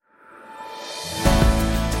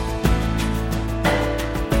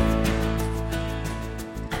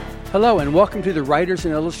Hello, and welcome to the Writers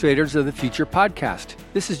and Illustrators of the Future podcast.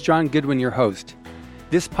 This is John Goodwin, your host.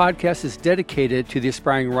 This podcast is dedicated to the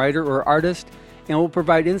aspiring writer or artist and will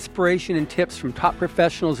provide inspiration and tips from top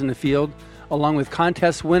professionals in the field, along with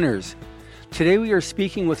contest winners. Today we are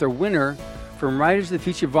speaking with a winner from Writers of the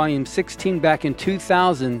Future Volume 16 back in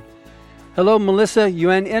 2000. Hello, Melissa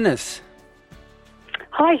Yuen Ennis.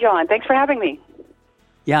 Hi, John. Thanks for having me.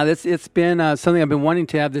 Yeah, it's been something I've been wanting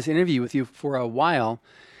to have this interview with you for a while.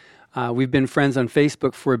 We've been friends on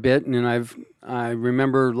Facebook for a bit, and I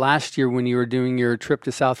remember last year when you were doing your trip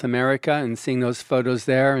to South America and seeing those photos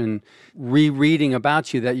there and rereading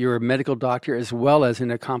about you that you're a medical doctor as well as an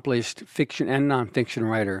accomplished fiction and nonfiction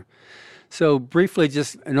writer. So briefly,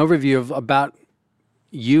 just an overview about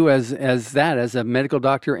you as a medical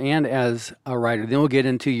doctor and as a writer. Then we'll get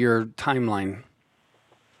into your timeline.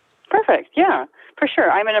 Perfect. Yeah. For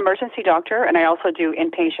sure. I'm an emergency doctor, and I also do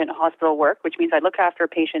inpatient hospital work, which means I look after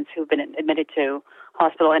patients who've been admitted to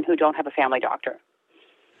hospital and who don't have a family doctor.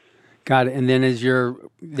 Got it. And then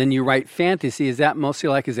then you write fantasy. Is that mostly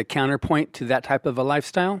like as a counterpoint to that type of a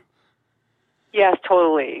lifestyle? Yes,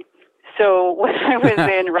 totally. So when I was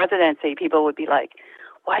in residency, people would be like,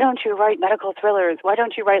 why don't you write medical thrillers? Why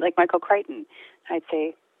don't you write like Michael Crichton? I'd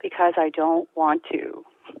say, because I don't want to.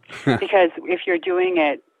 Because if you're doing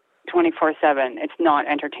it 24/7, it's not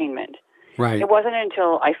entertainment. Right. It wasn't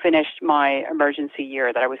until I finished my emergency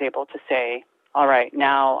year that I was able to say, all right,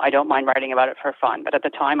 now I don't mind writing about it for fun. But at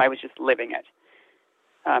the time, I was just living it.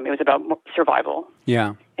 It was about survival.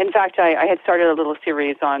 Yeah. In fact, I had started a little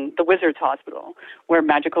series on the Wizards Hospital, where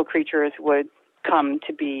magical creatures would come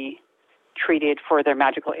to be treated for their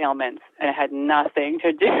magical ailments, and it had nothing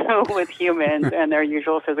to do with humans and their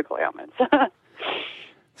usual physical ailments.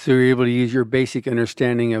 So you're able to use your basic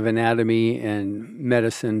understanding of anatomy and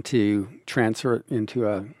medicine to transfer it into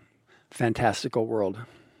a fantastical world.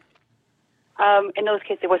 In those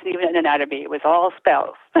cases, it wasn't even an anatomy. It was all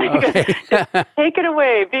spells. Okay. Take it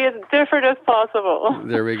away. Be as different as possible.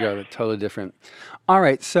 There we go. Totally different. All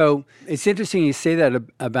right. So it's interesting you say that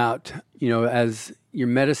about, as your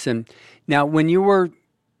medicine. Now, when you were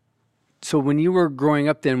growing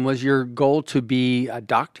up then, was your goal to be a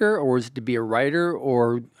doctor or was it to be a writer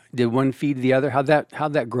or did one feed the other? How'd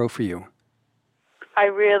that grow for you? I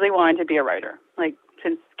really wanted to be a writer, like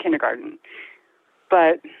since kindergarten.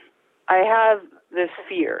 But I have this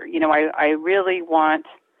fear. I really want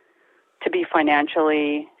to be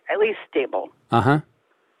financially at least stable. Uh-huh.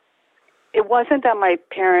 It wasn't that my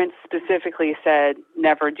parents specifically said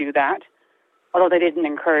never do that, although they didn't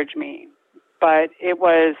encourage me. But it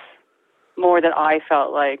was more that I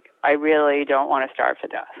felt like I really don't want to starve to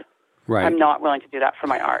death. Right. I'm not willing to do that for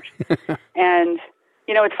my art. And,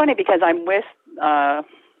 it's funny because I'm with,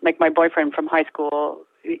 my boyfriend from high school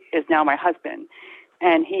is now my husband.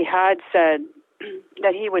 And he had said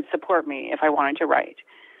that he would support me if I wanted to write.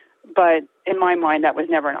 But in my mind, that was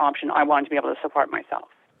never an option. I wanted to be able to support myself.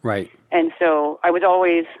 Right. And so I was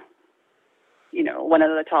always, one of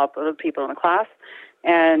the top of the people in the class.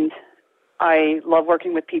 And I love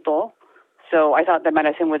working with people. So I thought that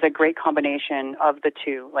medicine was a great combination of the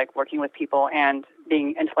two, like working with people and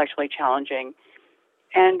being intellectually challenging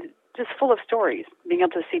and just full of stories, being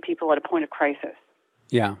able to see people at a point of crisis.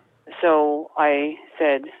 Yeah. So I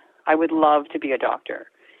said, I would love to be a doctor.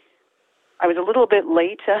 I was a little bit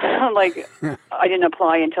late. I didn't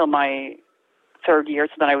apply until my third year,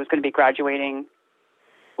 so then I was going to be graduating.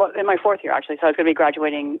 Well, in my fourth year, actually. So I was going to be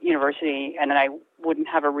graduating university, and then I wouldn't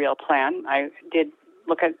have a real plan. I did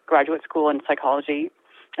look at graduate school in psychology,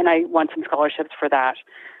 and I won some scholarships for that.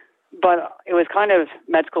 But it was kind of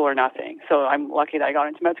med school or nothing. So I'm lucky that I got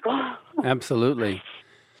into med school. Absolutely.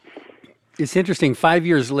 It's interesting. 5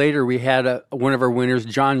 years later, we had one of our winners,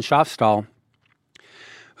 John Schaafstal,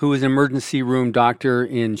 who was an emergency room doctor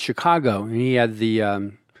in Chicago, and he had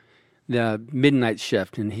the midnight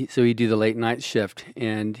shift, and so he'd do the late night shift,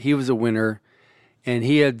 and he was a winner, and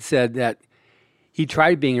he had said that he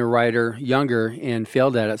tried being a writer younger and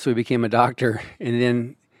failed at it, so he became a doctor, and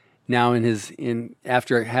then now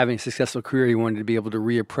after having a successful career, he wanted to be able to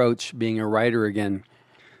reapproach being a writer again.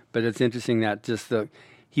 But it's interesting that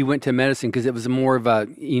he went to medicine because it was more of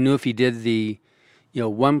he knew if he did the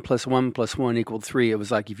 1 + 1 + 1 = 3, it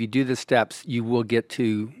was like if you do the steps, you will get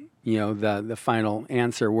to the final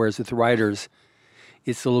answer. Whereas with writers,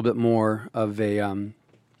 it's a little bit more of a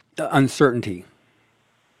uncertainty.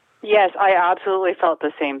 Yes, I absolutely felt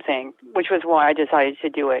the same thing, which was why I decided to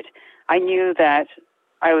do it. I knew that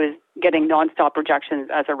I was getting nonstop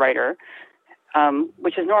rejections as a writer,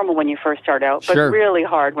 which is normal when you first start out, but Sure. really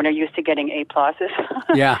hard when you're used to getting A+.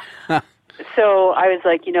 Yeah. So I was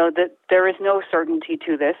like, that there is no certainty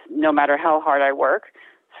to this, no matter how hard I work.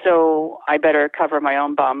 So I better cover my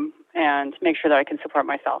own bum and make sure that I can support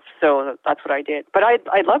myself. So that's what I did. But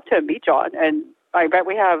I'd love to meet John, and I bet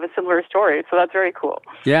we have a similar story. So that's very cool.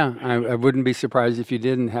 Yeah, I wouldn't be surprised if you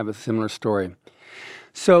didn't have a similar story.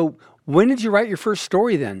 So when did you write your first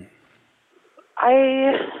story then?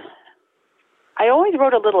 I always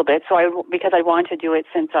wrote a little bit, because I wanted to do it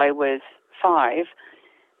since I was 5.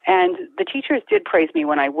 And the teachers did praise me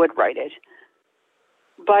when I would write it.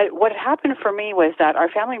 But what happened for me was that our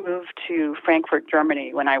family moved to Frankfurt,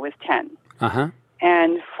 Germany when I was 10. Uh-huh.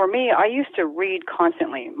 And for me, I used to read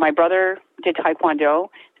constantly. My brother did Taekwondo,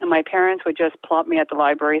 and my parents would just plop me at the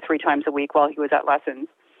library 3 times a week while he was at lessons.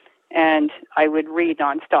 And I would read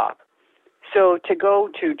nonstop. So to go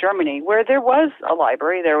to Germany, where there was a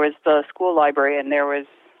library, there was the school library, and there was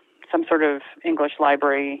some sort of English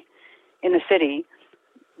library in the city,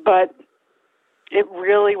 but it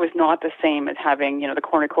really was not the same as having, the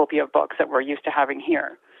cornucopia of books that we're used to having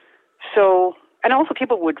here. So, and also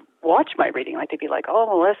people would watch my reading. Like, they'd be like, "Oh,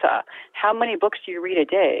 Melissa, how many books do you read a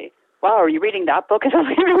day? Wow, are you reading that book?" And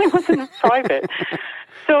it really wasn't private.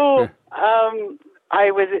 So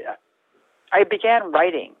I began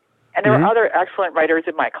writing. And there were other excellent writers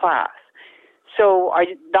in my class. So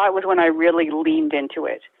that was when I really leaned into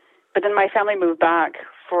it. But then my family moved back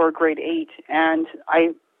for grade 8, and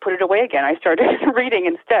I put it away again. I started reading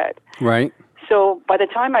instead. Right. So by the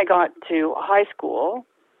time I got to high school,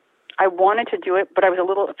 I wanted to do it, but I was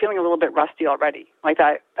feeling a little bit rusty already. Like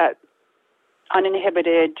that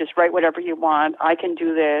uninhibited, just write whatever you want, I can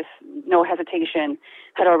do this, no hesitation,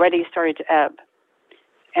 had already started to ebb.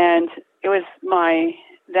 And it was my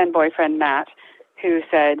then boyfriend, Matt, who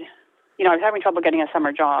said, I was having trouble getting a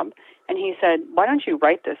summer job. And he said, "Why don't you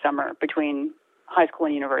write this summer between high school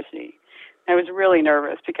and university?" I was really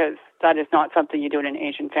nervous because that is not something you do in an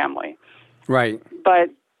Asian family. Right. But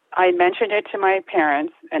I mentioned it to my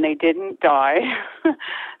parents, and they didn't die.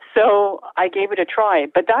 So I gave it a try.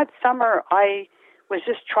 But that summer, I was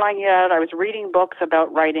just trying it out. I was reading books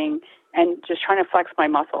about writing and just trying to flex my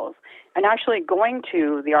muscles. And actually going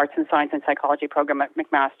to the Arts and Science and Psychology program at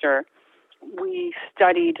McMaster, we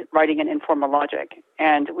studied writing and informal logic.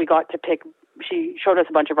 And we got to pick, she showed us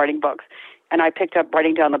a bunch of writing books. And I picked up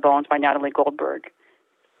Writing Down the Bones by Natalie Goldberg.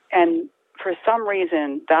 And for some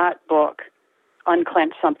reason, that book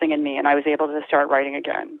unclenched something in me, and I was able to start writing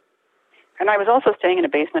again. And I was also staying in a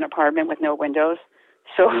basement apartment with no windows.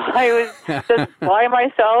 So I was just by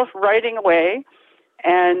myself writing away.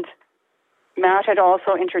 And Matt had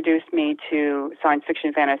also introduced me to science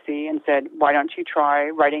fiction fantasy and said, "Why don't you try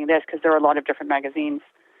writing this? Because there are a lot of different magazines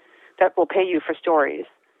that will pay you for stories."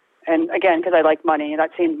 And again, because I like money,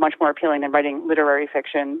 that seemed much more appealing than writing literary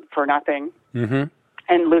fiction for nothing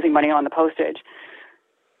and losing money on the postage.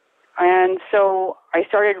 And so I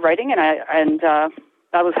started writing, and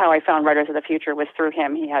that was how I found Writers of the Future, was through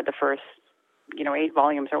him. He had the first, 8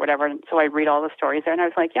 volumes or whatever. And so I'd read all the stories there, and I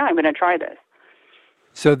was like, yeah, I'm going to try this.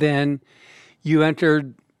 So then you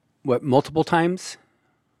entered, multiple times?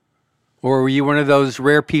 Or were you one of those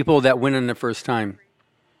rare people that went in the first time?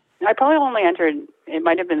 I probably only entered, it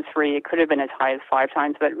might have been 3. It could have been as high as 5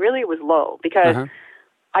 times, but really it was low because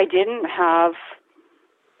I didn't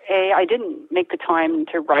make the time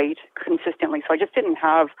to write consistently, so I just didn't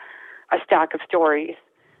have a stack of stories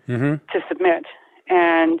to submit.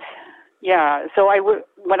 And so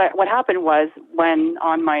what happened was, when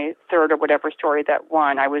on my 3rd or whatever story that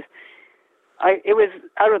won, it was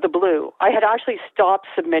out of the blue. I had actually stopped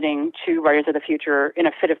submitting to Writers of the Future in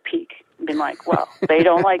a fit of pique, and been like, well, they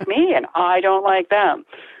don't like me and I don't like them.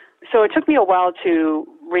 So it took me a while to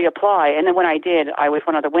reapply, and then when I did, I was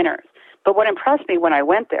one of the winners. But what impressed me when I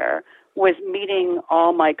went there was meeting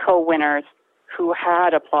all my co-winners who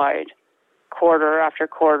had applied quarter after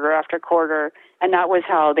quarter after quarter, and that was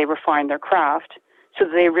how they refined their craft, so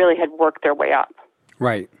they really had worked their way up.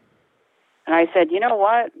 Right. And I said, you know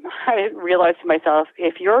what? I realized to myself,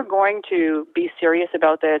 if you're going to be serious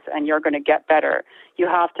about this and you're going to get better, you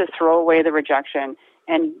have to throw away the rejection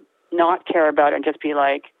and not care about it and just be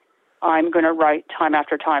like, I'm going to write time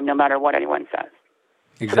after time no matter what anyone says.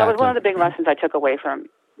 Exactly. So that was one of the big lessons I took away from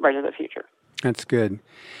Writers of the Future. That's good.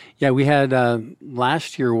 Yeah, we had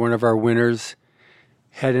last year, one of our winners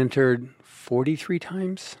had entered 43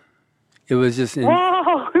 times. It was just...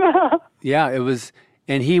 Wow! Yeah, it was...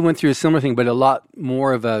 And he went through a similar thing, but a lot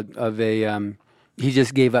more of a he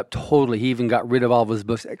just gave up totally. He even got rid of all of his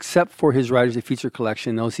books, except for his Writers of the Future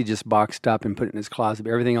collection. Those he just boxed up and put in his closet.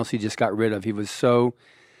 But everything else he just got rid of. He was so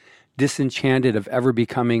disenchanted of ever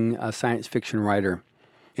becoming a science fiction writer.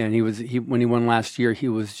 And when he won last year, he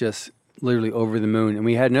was just literally over the moon. And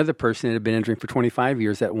we had another person that had been entering for 25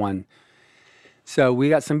 years that won. So we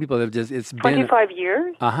got some people that have just, it's 25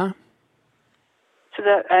 years? Uh-huh. So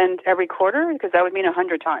that, and every quarter? Because that would mean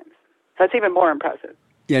 100 times. That's even more impressive.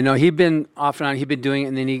 Yeah, no, he'd been off and on. He'd been doing it,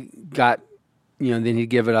 and then he got, then he'd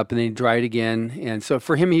give it up, and then he'd try it again. And so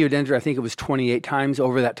for him, he would enter, I think it was 28 times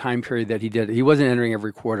over that time period that he did it. He wasn't entering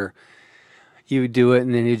every quarter. He would do it,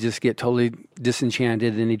 and then he'd just get totally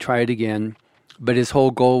disenchanted, and he'd try it again. But his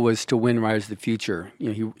whole goal was to win Writers of the Future.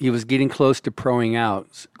 He was getting close to proing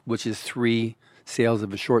out, which is 3 sales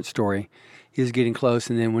of a short story. He was getting close,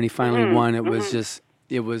 and then when he finally won, it was just,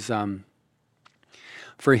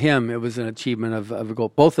 for him, it was an achievement of a goal.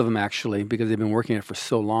 Both of them, actually, because they've been working it for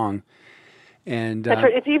so long. And that's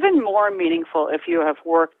right. It's even more meaningful if you have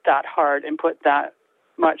worked that hard and put that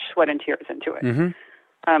much sweat and tears into it. Mm-hmm.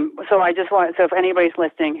 So I just want, so if anybody's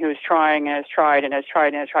listening who's trying and has tried and has tried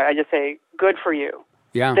and has tried, I just say, good for you.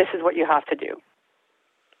 Yeah. This is what you have to do.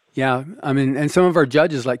 Yeah. I mean, and some of our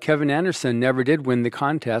judges, like Kevin Anderson, never did win the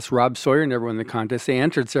contest. Rob Sawyer never won the contest. They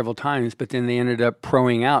entered several times, but then they ended up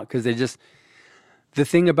proing out because the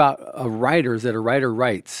thing about a writer is that a writer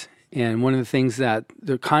writes. And one of the things that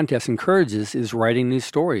the contest encourages is writing new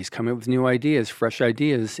stories, coming up with new ideas, fresh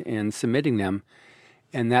ideas, and submitting them.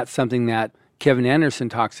 And that's something that Kevin Anderson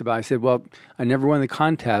talks about. I said, well, I never won the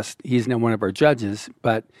contest. He's now one of our judges,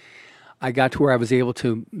 but I got to where I was able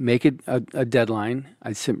to make it a deadline.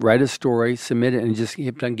 I'd write a story, submit it, and just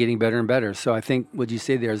kept on getting better and better. So I think what you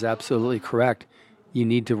say there is absolutely correct.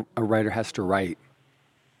 A writer has to write.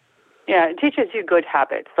 Yeah, it teaches you good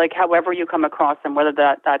habits, like however you come across them, whether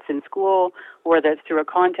that's in school or that's through a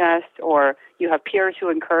contest or you have peers who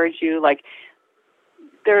encourage you. Like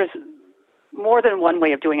there's more than one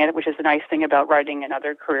way of doing it, which is the nice thing about writing and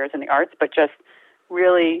other careers in the arts, but just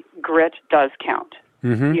really grit does count.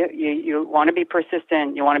 Mm-hmm. You want to be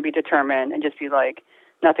persistent, you want to be determined, and just be like,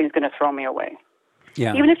 nothing's going to throw me away.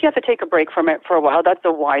 Yeah. Even if you have to take a break from it for a while, that's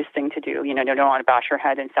the wise thing to do. You don't want to bash your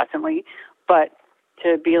head incessantly, but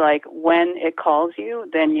to be like, when it calls you,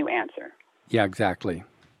 then you answer. Yeah, exactly.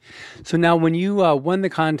 So now when you won the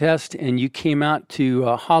contest and you came out to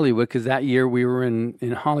Hollywood, because that year we were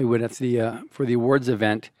in Hollywood at for the awards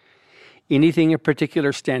event, anything in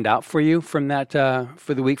particular stand out for you from that,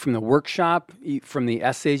 for the week, from the workshop, from the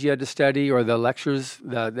essays you had to study, or the lectures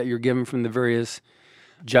that you're given from the various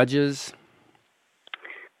judges?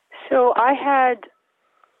 So I had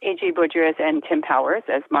A.J. Boudreaux and Tim Powers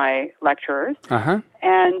as my lecturers. Uh-huh.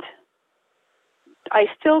 And I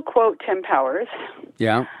still quote Tim Powers.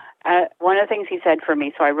 Yeah. One of the things he said for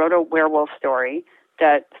me, so I wrote a werewolf story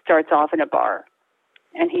that starts off in a bar.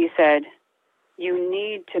 And he said, you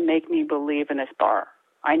need to make me believe in this bar.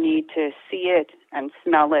 I need to see it and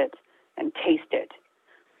smell it and taste it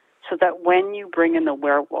so that when you bring in the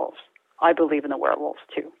werewolves, I believe in the werewolves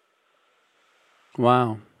too.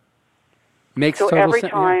 Wow. Makes so total every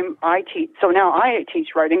sense. time I teach, so now I teach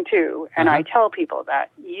writing too, and I tell people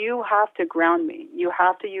that you have to ground me. You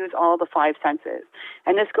have to use all the 5 senses.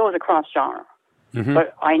 And this goes across genre. Mm-hmm.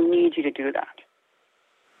 But I need you to do that.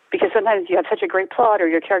 Because sometimes you have such a great plot or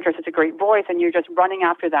your character has such a great voice and you're just running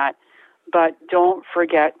after that. But don't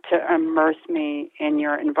forget to immerse me in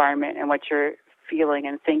your environment and what you're feeling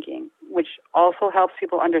and thinking, which also helps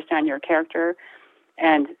people understand your character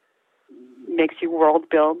and makes you world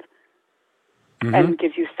build. Mm-hmm. And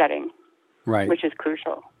gives you setting, right? Which is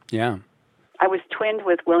crucial. Yeah. I was twinned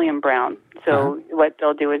with William Brown, so what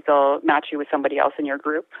they'll do is they'll match you with somebody else in your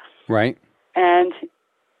group. Right. And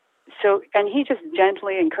he just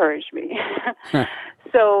gently encouraged me.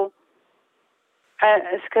 So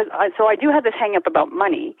I do have this hang up about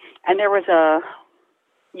money, and there was a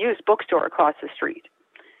used bookstore across the street.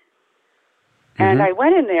 Mm-hmm. And I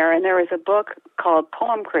went in there, and there was a book called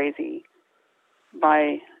Poem Crazy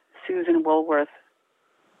by Susan Woolworth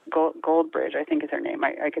Goldbridge, I think is her name.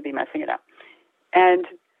 I could be messing it up. And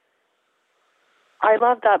I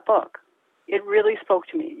loved that book. It really spoke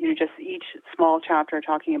to me. Just each small chapter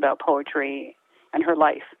talking about poetry and her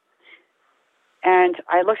life. And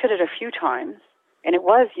I looked at it a few times, and it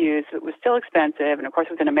was used. It was still expensive, and of course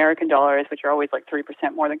it was in American dollars, which are always like 3%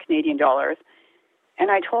 more than Canadian dollars.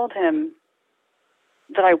 And I told him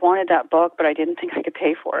that I wanted that book, but I didn't think I could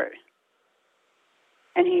pay for it.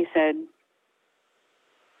 And he said,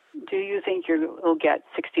 do you think you'll get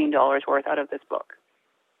 $16 worth out of this book?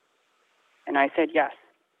 And I said, yes.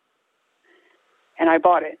 And I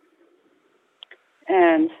bought it.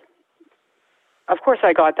 And, of course,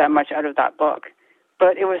 I got that much out of that book.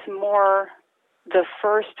 But it was more the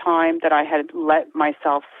first time that I had let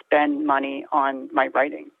myself spend money on my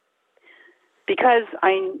writing. Because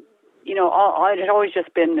it had always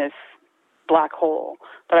just been this black hole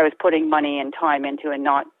that I was putting money and time into and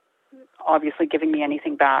not obviously giving me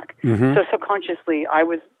anything back. Mm-hmm. So subconsciously, I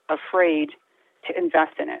was afraid to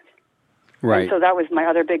invest in it. Right. And so that was my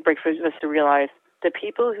other big breakthrough, was to realize the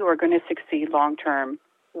people who are going to succeed long term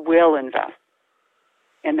will invest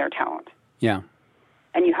in their talent. Yeah.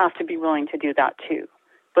 And you have to be willing to do that too.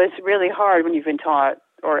 But it's really hard when you've been taught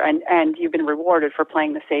and you've been rewarded for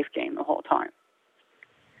playing the safe game the whole time.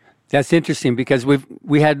 That's interesting because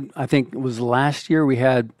we had, I think it was last year,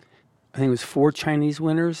 I think it was 4 Chinese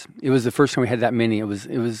winners. It was the first time we had that many. It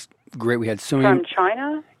was great. We had so many. From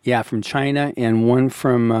China? Yeah, from China and one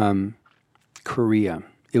from Korea.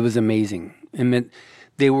 It was amazing. And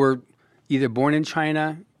they were either born in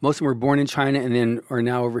China, most of them were born in China and then are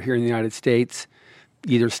now over here in the United States,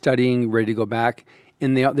 either studying, ready to go back.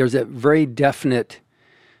 And there's a very definite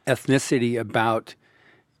ethnicity about,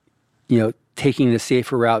 taking the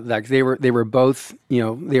safer route. Like they were both,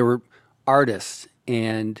 they were artists,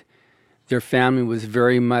 and their family was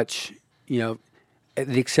very much, the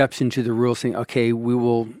exception to the rule, saying, okay, we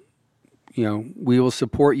will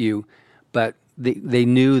support you. But they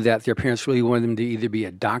knew that their parents really wanted them to either be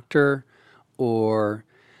a doctor or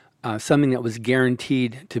something that was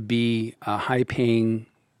guaranteed to be a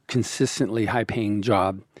consistently high-paying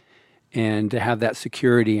job, and to have that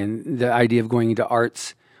security. And the idea of going into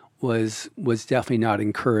arts was definitely not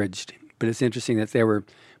encouraged. But it's interesting that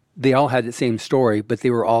they all had the same story, but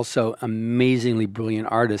they were also amazingly brilliant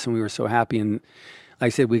artists, and we were so happy. And like I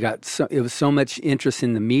said, it was so much interest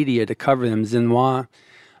in the media to cover them. Xinhua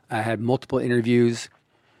had multiple interviews,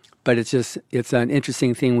 but it's an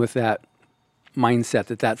interesting thing with that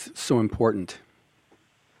mindset that's so important.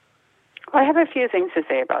 I have a few things to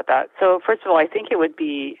say about that. So first of all, I think it would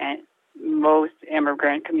be most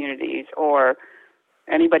immigrant communities or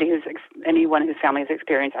anyone whose family has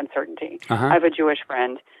experienced uncertainty. Uh-huh. I have a Jewish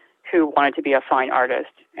friend who wanted to be a fine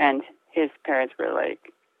artist, and his parents were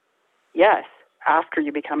like, yes, after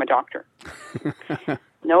you become a doctor.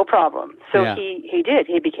 No problem. So yeah. he did.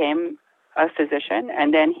 He became a physician,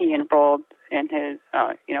 and then he enrolled in his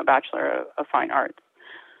Bachelor of Fine Arts.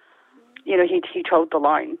 He towed the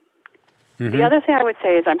line. Mm-hmm. The other thing I would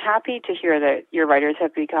say is I'm happy to hear that your writers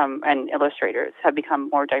have become, and illustrators have become,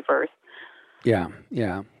 more diverse. Yeah.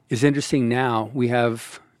 It's interesting now. We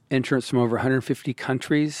have entrants from over 150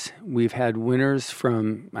 countries. We've had winners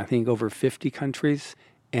from, I think, over 50 countries.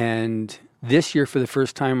 And this year, for the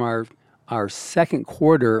first time, our second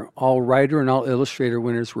quarter, all writer and all illustrator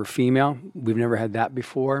winners were female. We've never had that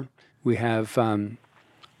before. We have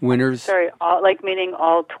winners. Sorry, meaning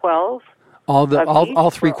all 12? All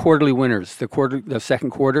 3 quarterly winners. The second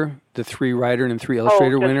quarter, the 3 writer and 3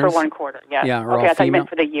 illustrator winners. For one quarter, yeah. Yeah, okay, I thought you meant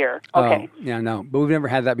for the year. Okay. Oh, yeah, no, but we've never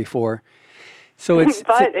had that before. So it's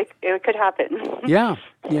but it could happen. Yeah,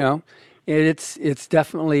 it's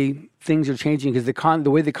definitely, things are changing because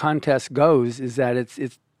the way the contest goes is that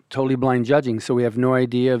it's totally blind judging. So we have no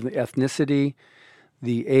idea of the ethnicity,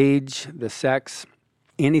 the age, the sex,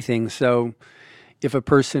 anything. So if a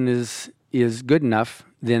person is good enough,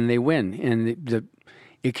 then they win. And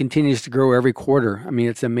it continues to grow every quarter. I mean,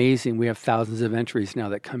 it's amazing. We have thousands of entries now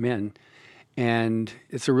that come in. And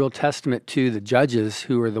it's a real testament to the judges,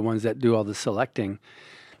 who are the ones that do all the selecting.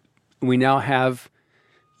 We now have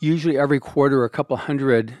usually every quarter a couple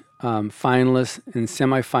hundred finalists and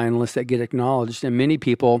semifinalists that get acknowledged. And many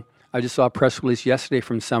people, I just saw a press release yesterday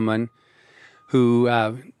from someone who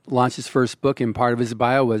launched his first book, and part of his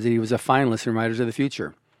bio was that he was a finalist in Writers of the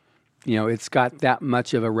Future. It's got that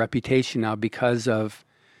much of a reputation now because of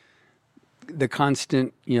the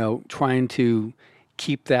constant, trying to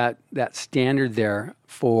keep that standard there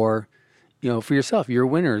for yourself. You're a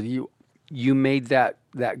winner. You made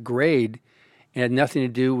that grade. It had nothing to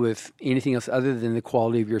do with anything else other than the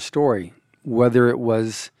quality of your story. Whether it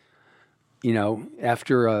was,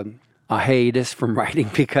 after a hiatus from writing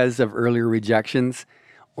because of earlier rejections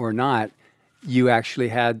or not, you actually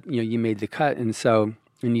had, you made the cut. And so,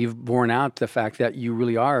 and you've borne out the fact that you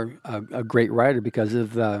really are a great writer because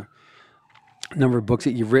of the number of books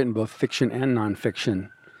that you've written, both fiction and nonfiction.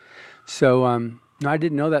 So, no, I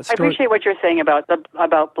didn't know that story. I appreciate what you're saying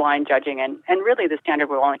about blind judging, and really the standard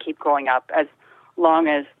will only keep going up as long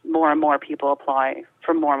as more and more people apply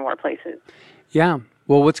from more and more places. Yeah.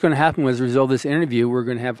 Well, what's going to happen as a result of this interview, we're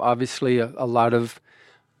going to have obviously a lot of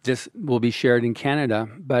this will be shared in Canada,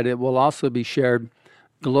 but it will also be shared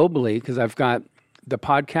globally because I've got the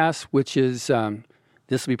podcast, which is,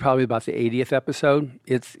 this will be probably about the 80th episode.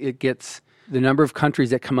 It gets, the number of countries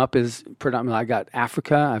that come up is predominantly, I got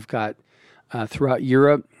Africa, I've got throughout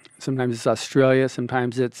Europe, sometimes it's Australia,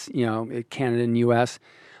 sometimes it's, Canada and U.S.,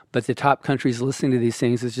 but the top countries listening to these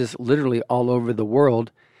things is just literally all over the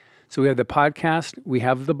world. So we have the podcast, we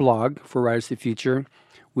have the blog for Writers of the Future,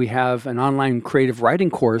 we have an online creative writing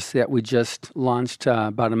course that we just launched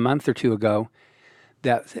about a month or two ago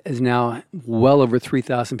that is now well over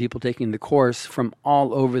 3,000 people taking the course from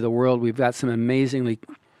all over the world. We've got some amazingly,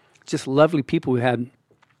 just lovely people. We had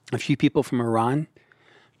a few people from Iran,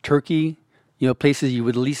 Turkey, places you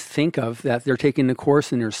would least think of that they're taking the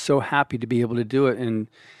course, and they're so happy to be able to do it. And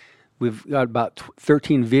we've got about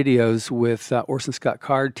 13 videos with Orson Scott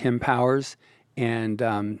Card, Tim Powers, and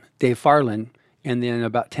Dave Farland, and then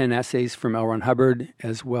about 10 essays from L. Ron Hubbard,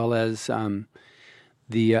 as well as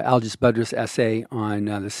the Algis Budrys essay on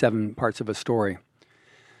the 7 parts of a story.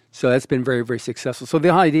 So that's been very, very successful. So the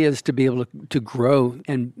idea is to be able to grow,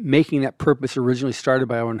 and making that purpose originally started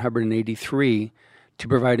by L. Ron Hubbard in 1983 to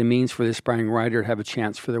provide a means for the aspiring writer to have a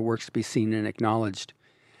chance for their works to be seen and acknowledged.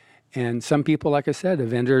 And some people, like I said,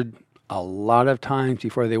 have entered a lot of times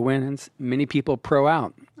before they win, and many people pro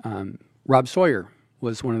out. Rob Sawyer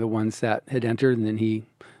was one of the ones that had entered, and then he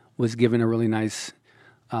was given a really nice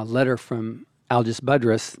letter from Algis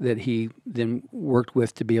Budrys that he then worked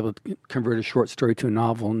with to be able to convert a short story to a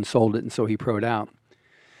novel and sold it, and so he pro'd out.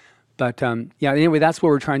 But anyway, that's what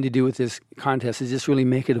we're trying to do with this contest, is just really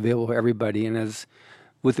make it available to everybody. And as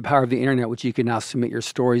with the power of the internet, which you can now submit your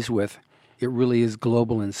stories with, it really is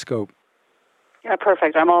global in scope. Yeah,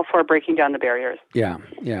 perfect. I'm all for breaking down the barriers. Yeah.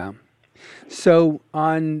 So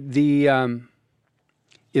on the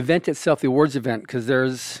event itself, the awards event, because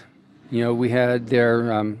there's, we had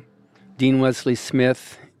there Dean Wesley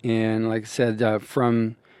Smith, and like I said,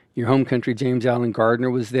 from your home country, James Allen Gardner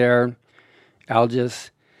was there,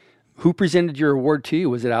 Algis. Who presented your award to you?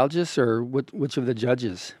 Was it Algis or which of the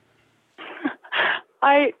judges?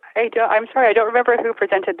 I'm sorry, I don't remember who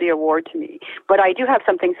presented the award to me, but I do have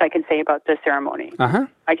some things I can say about the ceremony. Uh-huh.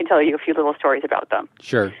 I can tell you a few little stories about them.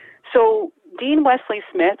 Sure. So Dean Wesley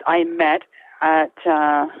Smith, I met at,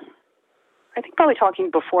 I think probably talking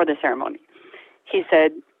before the ceremony. He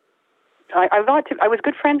said, I was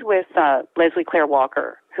good friends with Leslie Claire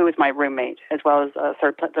Walker, who was my roommate, as well as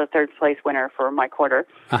the third place winner for my quarter.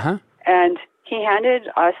 Uh-huh. And he handed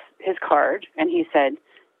us his card, and he said,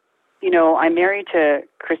 I'm married to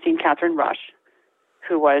Christine Catherine Rush,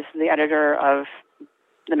 who was the editor of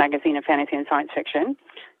the magazine of fantasy and science fiction.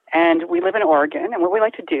 And we live in Oregon, and what we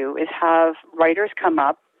like to do is have writers come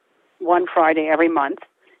up one Friday every month,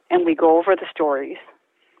 and we go over the stories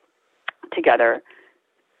together,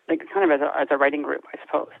 like kind of as a writing group, I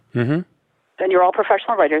suppose. Mm-hmm. And you're all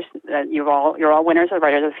professional writers. You're all winners of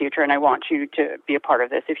Writers of the Future, and I want you to be a part of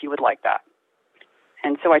this if you would like that.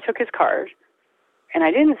 And so I took his card, and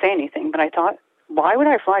I didn't say anything, but I thought, why would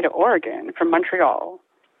I fly to Oregon from Montreal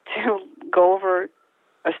to go over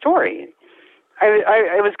a story?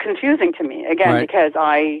 It was confusing to me, again, right. Because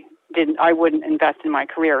I wouldn't invest in my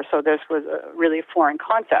career, so this was a really foreign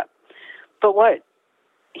concept. But what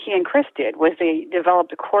he and Chris did was they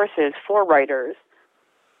developed courses for writers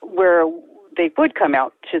where they would come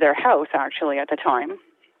out to their house, actually, at the time.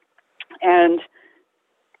 And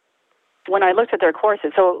when I looked at their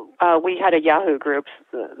courses, so we had a Yahoo group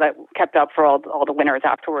that kept up for all the winners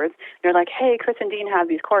afterwards. They're like, hey, Chris and Dean have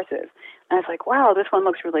these courses. And I was like, wow, this one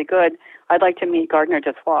looks really good. I'd like to meet Gardner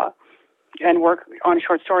Dessois and work on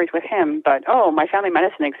short stories with him. But, my family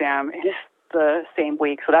medicine exam is the same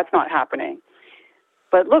week, so that's not happening.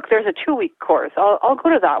 But look, there's a 2-week course. I'll go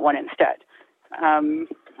to that one instead.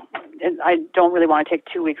 I don't really want to take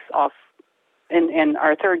 2 weeks off. In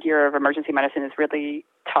our third year of emergency medicine is really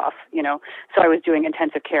tough, So I was doing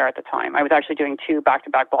intensive care at the time. I was actually doing 2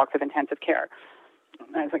 back-to-back blocks of intensive care.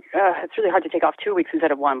 And I was like, it's really hard to take off 2 weeks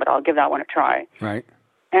instead of 1, but I'll give that one a try. Right.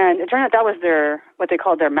 And it turned out that was what they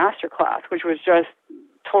called their master class, which was just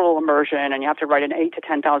total immersion, and you have to write an 8,000 to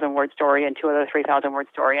 10,000 word story and 2 other 3,000 word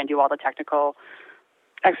story and do all the technical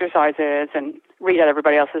exercises and read out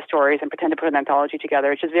everybody else's stories and pretend to put an anthology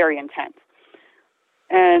together. It's just very intense.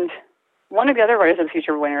 And one of the other Writers of the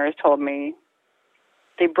Future winners told me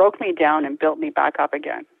they broke me down and built me back up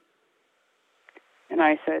again. And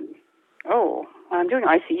I said, I'm doing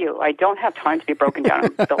ICU. I don't have time to be broken down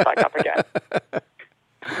and built back up again.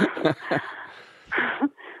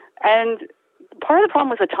 And part of the problem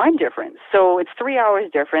was the time difference. So it's 3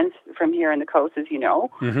 hours difference from here in the coast, as you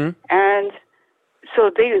know. Mm-hmm. And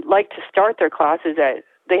so they like to start their classes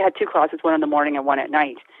they had 2 classes, one in the morning and one at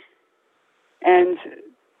night. And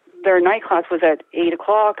their night class was at 8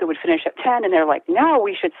 o'clock. It would finish at 10, and they're like, now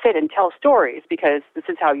we should sit and tell stories because this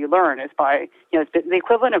is how you learn, is by, it's the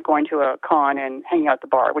equivalent of going to a con and hanging out at the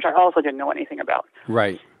bar, which I also didn't know anything about.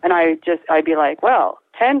 Right. And I'd be like, well,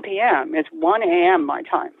 10 p.m. is 1 a.m. my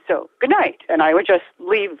time, so good night. And I would just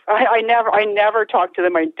leave. I never talked to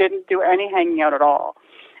them. I didn't do any hanging out at all.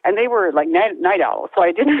 And they were like night owls, so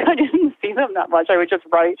I didn't see them that much. I would just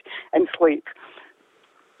write and sleep.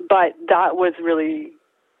 But that was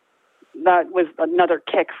another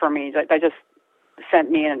kick for me. That just sent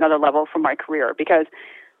me in another level for my career, because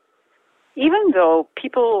even though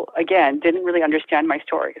people, again, didn't really understand my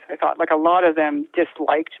stories, I thought, like, a lot of them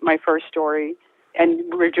disliked my first story, and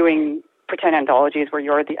we're doing pretend anthologies where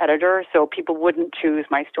you're the editor, so people wouldn't choose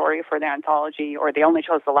my story for the anthology, or they only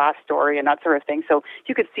chose the last story and that sort of thing. So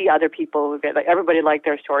you could see other people, like, everybody liked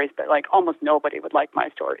their stories, but like almost nobody would like my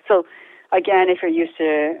story. So again, if you're used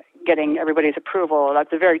to getting everybody's approval,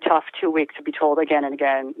 that's a very tough 2 weeks to be told again and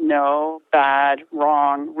again, no, bad,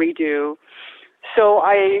 wrong, redo. So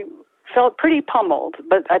I felt pretty pummeled,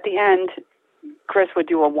 but at the end, Chris would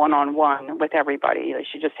do a one-on-one with everybody.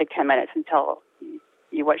 She'd just take 10 minutes and tell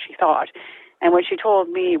you what she thought. And what she told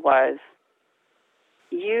me was,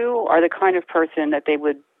 you are the kind of person that they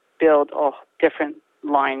would build a different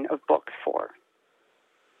line of books for.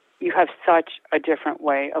 You have such a different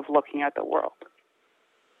way of looking at the world.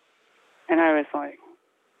 And I was like,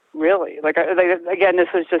 really? Again, this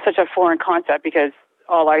was just such a foreign concept, because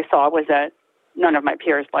all I saw was that none of my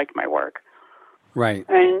peers liked my work. Right.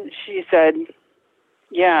 And she said,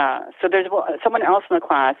 yeah, so there's someone else in the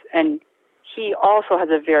class, and he also has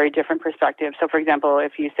a very different perspective. So, for example,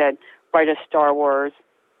 if you said, write a Star Wars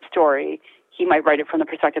story, he might write it from the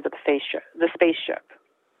perspective of the spaceship.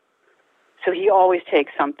 So he always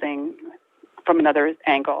takes something from another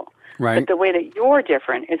angle. Right. But the way that you're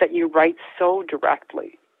different is that you write so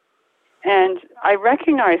directly. And I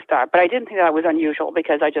recognized that, but I didn't think that was unusual,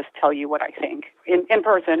 because I just tell you what I think in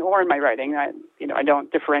person or in my writing. I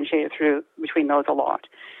don't differentiate between those a lot.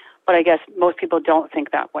 But I guess most people don't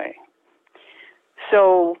think that way.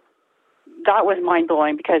 So that was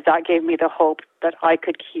mind-blowing, because that gave me the hope that I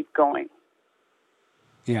could keep going.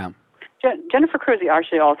 Yeah. Jennifer Cruzy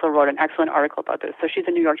actually also wrote an excellent article about this. So she's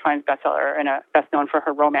a New York Times bestseller and best known for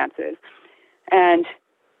her romances. And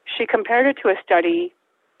she compared it to a study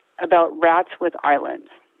about rats with islands.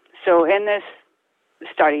 So in this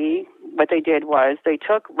study, what they did was they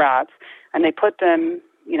took rats and they put them,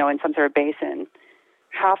 in some sort of basin.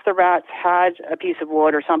 Half the rats had a piece of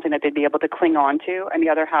wood or something that they'd be able to cling on to, and the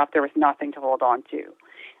other half there was nothing to hold on to.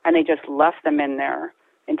 And they just left them in there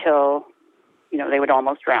until, they would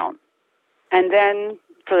almost drown. And then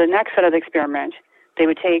for the next set of the experiment, they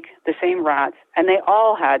would take the same rats, and they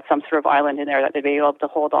all had some sort of island in there that they'd be able to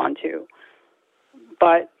hold on to.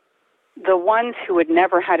 But the ones who had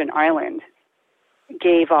never had an island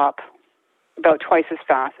gave up about twice as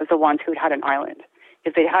fast as the ones who had an island.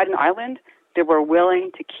 If they had an island, they were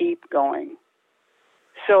willing to keep going.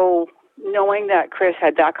 So knowing that Chris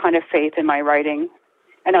had that kind of faith in my writing,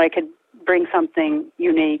 and I could bring something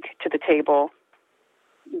unique to the table,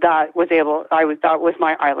 that was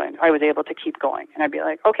my island. I was able to keep going, and I'd be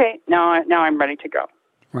like, okay, now I'm ready to go.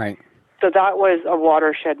 Right. So that was a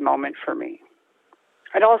watershed moment for me.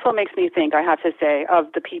 It also makes me think, I have to say, of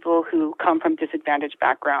the people who come from disadvantaged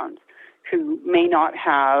backgrounds, who may not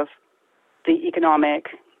have the economic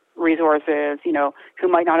resources, who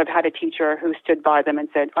might not have had a teacher who stood by them and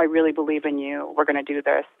said, I really believe in you, we're going to do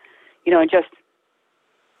this.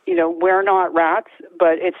 We're not rats,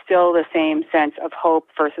 but it's still the same sense of hope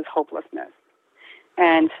versus hopelessness.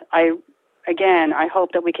 And I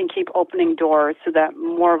hope that we can keep opening doors so that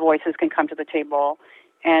more voices can come to the table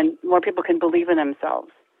and more people can believe in themselves.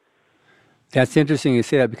 That's interesting you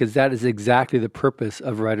say that, because that is exactly the purpose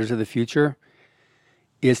of Writers of the Future,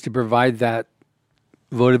 is to provide that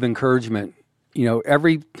vote of encouragement.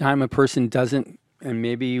 Every time a person doesn't, and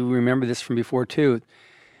maybe you remember this from before too,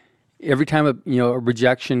 every time a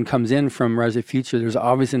rejection comes in from Writers of the Future, there's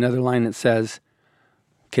always another line that says,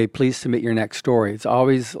 okay, please submit your next story. It's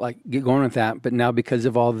always like, get going with that. But now, because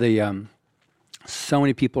of all the, so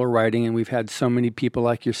many people are writing, and we've had so many people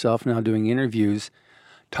like yourself now doing interviews,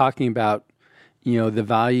 talking about, the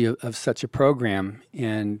value of such a program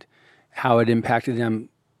and how it impacted them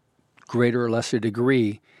greater or lesser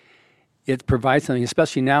degree. It provides something,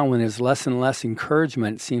 especially now when there's less and less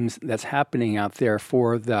encouragement, it seems, that's happening out there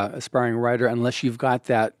for the aspiring writer, unless you've got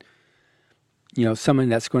that, someone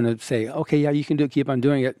that's going to say, okay, yeah, you can do it, keep on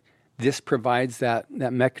doing it. This provides that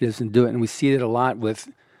mechanism to do it. And we see it a lot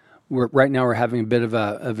right now we're having a bit of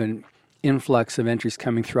an influx of entries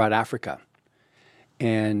coming throughout Africa.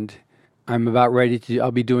 and I'm about ready to.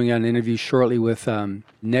 I'll be doing an interview shortly with Nnedi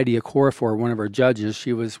Okorafor, one of our judges.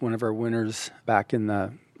 She was one of our winners back in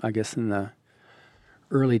the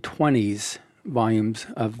early 20s volumes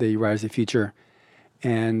of the Writers of the Future,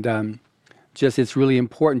 and just it's really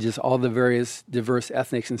important. Just all the various diverse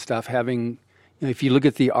ethnics and stuff. Having, if you look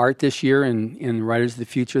at the art this year in Writers of the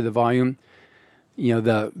Future, the volume.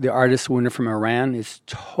 The artist winner from Iran is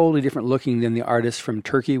totally different looking than the artist from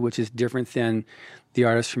Turkey, which is different than the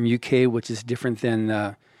artist from UK, which is different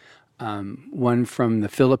than one from the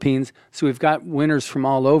Philippines. So we've got winners from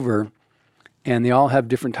all over, and they all have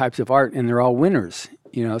different types of art, and they're all winners.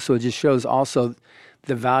 So it just shows also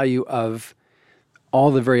the value of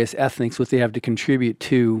all the various ethnics, what they have to contribute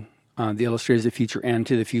to the Illustrators of the Future and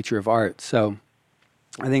to the future of art. So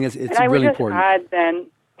I think it's really important. And I would just add then,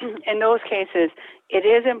 in those cases, it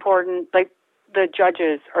is important, like the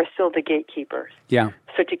judges are still the gatekeepers. Yeah.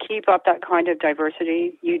 So to keep up that kind of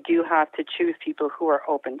diversity, you do have to choose people who are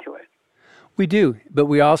open to it. We do, but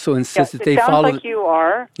we also insist that they follow. It sounds like you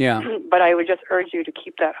are, yeah. But I would just urge you to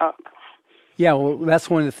keep that up. Yeah, well, that's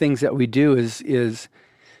one of the things that we do is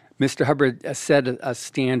Mr. Hubbard set a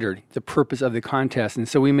standard, the purpose of the contest, and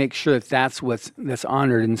so we make sure that that's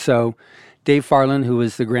honored. And so Dave Farland, who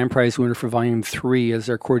was the grand prize winner for Volume 3, is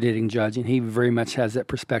our coordinating judge, and he very much has that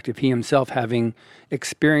perspective, he himself having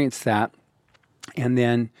experienced that. And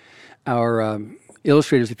then our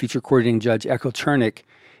Illustrators of the Future coordinating judge, Echo Chernick,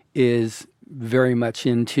 is very much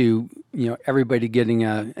into everybody getting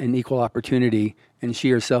an equal opportunity, and she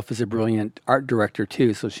herself is a brilliant art director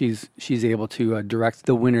too, so she's able to direct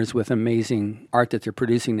the winners with amazing art that they're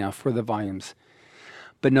producing now for the volumes.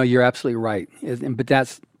 But no, you're absolutely right. But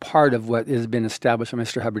that's part of what has been established by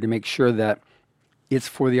Mr. Hubbard to make sure that it's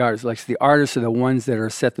for the artists. Like the artists are the ones that are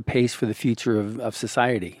set the pace for the future of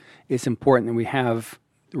society. It's important that we have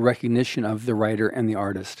recognition of the writer and the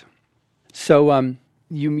artist. So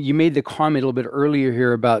you made the comment a little bit earlier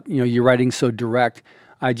here about you're writing so direct.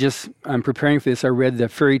 I'm preparing for this. I read the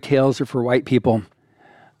Fairy Tales Are for White People.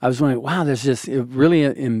 I was wondering, wow, there's just it really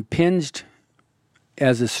impinged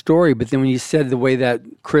as a story, but then when you said the way that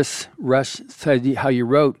Chris Rush said how you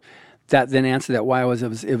wrote, that then answered that why it was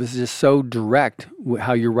just so direct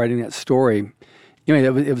how you're writing that story.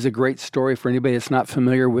 It was a great story for anybody that's not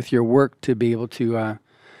familiar with your work to be able to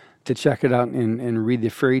check it out and read the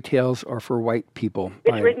Fairy Tales Are for White People.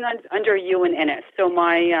 It's written under Ewan Innes. So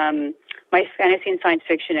my fantasy and science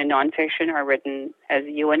fiction and nonfiction are written as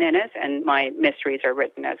Ewan Innes, and my mysteries are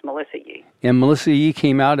written as Melissa Yee. And Melissa Yee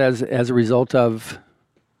came out as a result of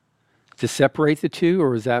to separate the two,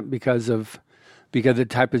 or is that because of the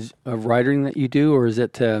type of writing that you do, or is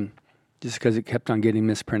it just because it kept on getting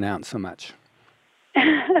mispronounced so much?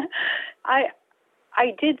 I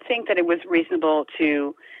did think that it was reasonable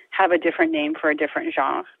to have a different name for a different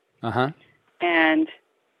genre. Uh-huh. And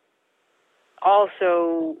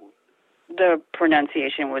also the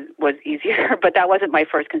pronunciation was easier, but that wasn't my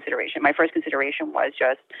first consideration. My first consideration was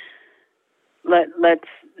just let's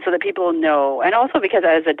so that people know, and also because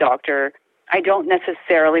as a doctor, I don't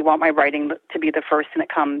necessarily want my writing to be the first thing that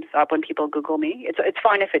comes up when people Google me. It's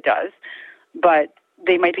fine if it does, but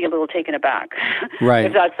they might be a little taken aback right.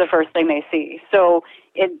 if that's the first thing they see. So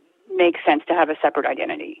it makes sense to have a separate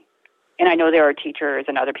identity. And I know there are teachers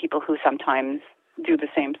and other people who sometimes do the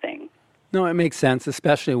same thing. No, it makes sense,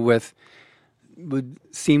 especially would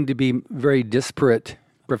seem to be very disparate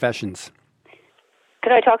professions.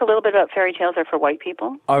 Could I talk a little bit about Fairy Tales Are for White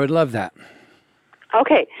People? I would love that.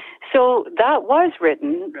 Okay, so that was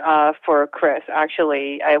written for Chris,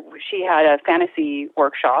 actually. She had a fantasy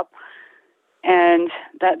workshop, and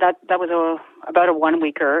that was about a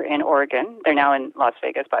 1-weeker in Oregon. They're now in Las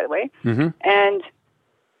Vegas, by the way. Mm-hmm. And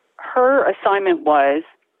her assignment was,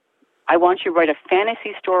 I want you to write a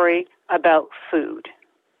fantasy story about food.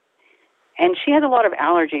 And she has a lot of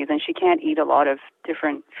allergies, and she can't eat a lot of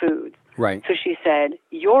different foods. Right. So she said,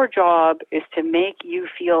 your job is to make you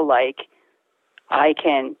feel like I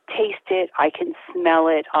can taste it, I can smell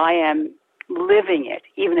it, I am living it,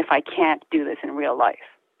 even if I can't do this in real life.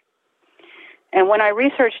 And when I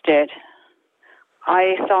researched it,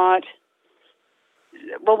 I thought,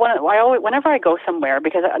 well, whenever I go somewhere,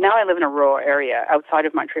 because now I live in a rural area outside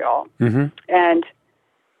of Montreal, mm-hmm. and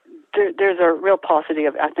there's a real paucity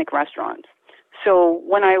of ethnic restaurants. So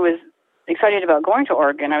when I was excited about going to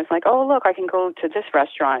Oregon, I was like, oh, look, I can go to this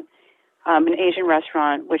restaurant, an Asian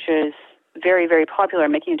restaurant, which is very, very popular,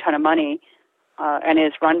 making a ton of money, and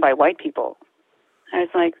is run by white people. And I was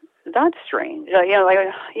like, that's strange.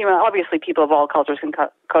 Obviously people of all cultures can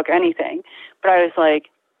cook anything, but I was like,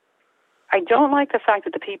 I don't like the fact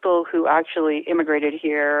that the people who actually immigrated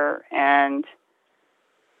here and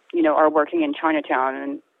are working in Chinatown,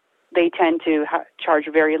 and they tend to charge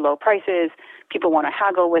very low prices. People want to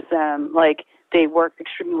haggle with them. Like, they work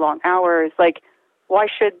extremely long hours. Like, why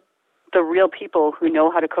should the real people who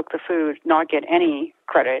know how to cook the food not get any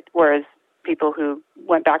credit, whereas people who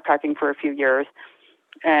went backpacking for a few years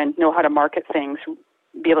and know how to market things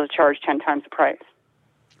be able to charge 10 times the price?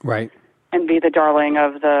 Right. And be the darling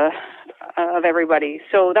of everybody.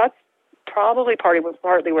 So that's probably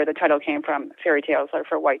partly where the title came from. Fairy tales are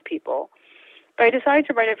for white people. But I decided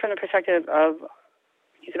to write it from the perspective of,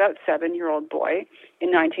 he's about a 7-year-old boy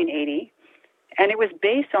in 1980, and it was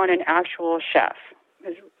based on an actual chef.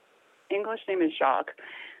 His English name is Jacques,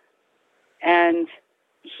 and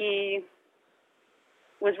he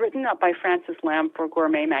was written up by Francis Lam for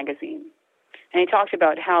Gourmet magazine. And he talked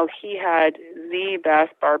about how he had the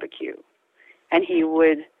best barbecue. And he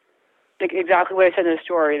would, like exactly what I said in the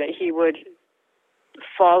story, that he would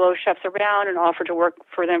follow chefs around and offer to work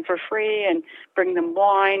for them for free and bring them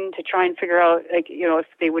wine to try and figure out, if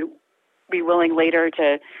they would be willing later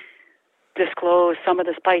to disclose some of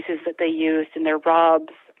the spices that they used in their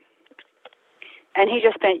rubs. And he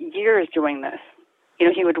just spent years doing this.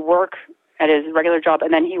 He would work at his regular job,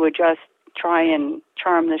 and then he would just try and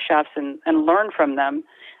charm the chefs and learn from them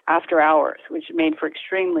after hours, which made for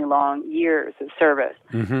extremely long years of service.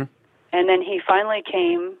 Mm-hmm. And then he finally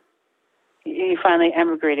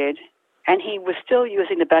emigrated, and he was still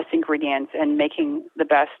using the best ingredients and making the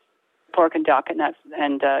best pork and duck,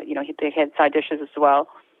 they had side dishes as well.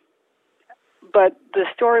 But the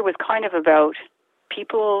story was kind of about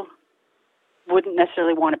people wouldn't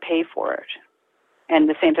necessarily want to pay for it. And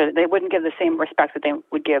they wouldn't give the same respect that they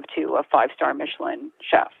would give to a 5-star Michelin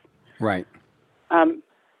chef. Right. And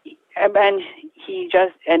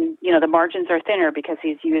the margins are thinner because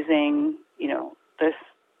he's using, this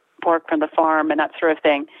pork from the farm and that sort of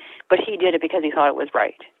thing. But he did it because he thought it was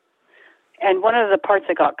right. And one of the parts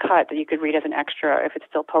that got cut that you could read as an extra, if it's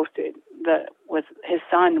still posted, was his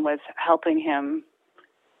son was helping him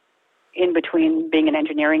in between being an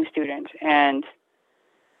engineering student, and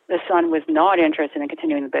the son was not interested in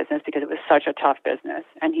continuing the business because it was such a tough business.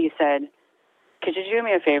 And he said, "Could you do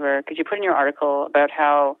me a favor? Could you put in your article about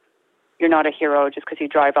how you're not a hero just because you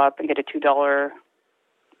drive up and get a $2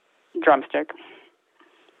 drumstick?"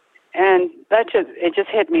 And it just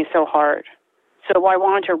hit me so hard. So I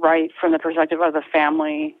wanted to write from the perspective of the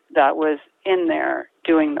family that was in there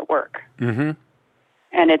doing the work. Mm-hmm.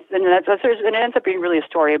 And it ends up being really a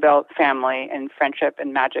story about family and friendship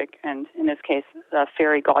and magic, and in this case, the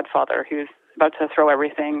fairy godfather who's about to throw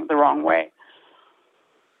everything the wrong way.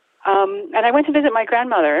 And I went to visit my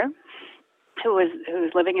grandmother, who was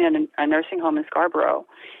living in a nursing home in Scarborough,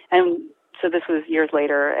 and so this was years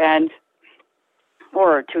later,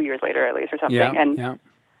 or 2 years later at least, or something. Yeah.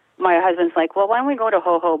 My husband's like, "Well, why don't we go to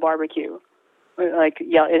Ho Ho Barbecue?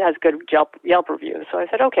 It has good Yelp reviews." So I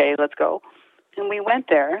said, "Okay, let's go." And we went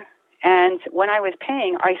there, and when I was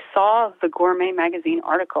paying, I saw the Gourmet magazine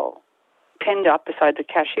article pinned up beside the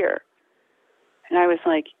cashier. And I was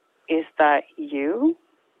like, "Is that you?"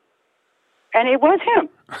 And it was him.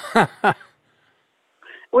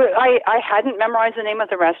 I hadn't memorized the name of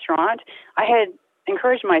the restaurant. I had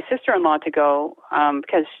encouraged my sister-in-law to go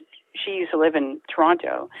because she used to live in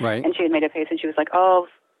Toronto. Right. And she had made a face, and she was like, "Oh,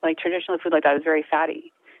 like traditional food like that is very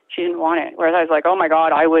fatty." She didn't want it. Whereas I was like, "Oh my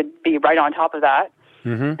God, I would be right on top of that."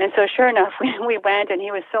 Mm-hmm. And so sure enough, we went, and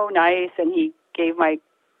he was so nice, and he gave my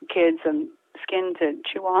kids some skin to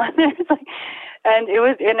chew on. and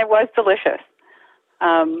it was delicious.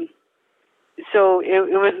 So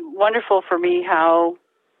it was wonderful for me how,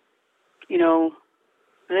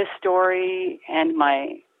 this story and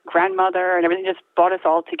my grandmother and everything just brought us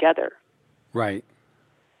all together. Right.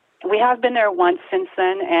 We have been there once since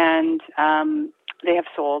then, and they have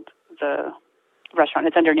sold the restaurant.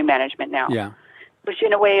 It's under new management now. Yeah. Which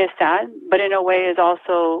in a way is sad, but in a way is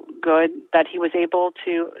also good that he was able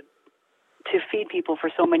to feed people for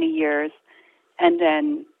so many years and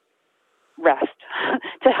then rest,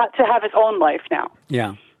 to have his own life now.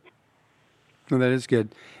 Yeah. No, that is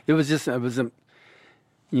good. Because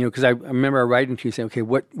I remember writing to you saying, okay,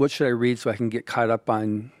 what should I read so I can get caught up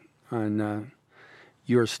on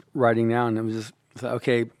your writing now? And it was just,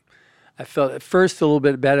 okay, I felt at first a little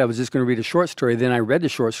bit bad. I was just going to read a short story. Then I read the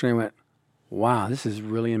short story and went, wow, this is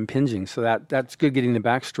really impinging. So that's good, getting the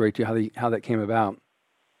backstory to how that came about.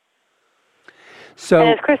 So, and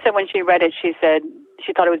as Chris said, when she read it, she said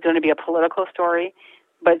she thought it was going to be a political story,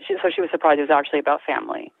 so she was surprised it was actually about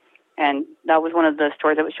family. And that was one of the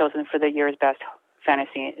stories that was chosen for the year's best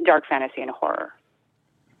dark fantasy and horror.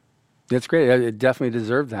 That's great. It definitely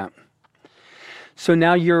deserved that. So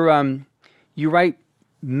now you write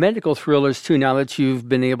medical thrillers too. Now that you've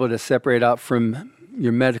been able to separate out from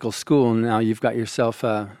your medical school, and now you've got yourself,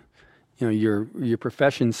 your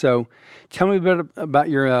profession. So, tell me a bit about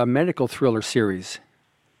your medical thriller series.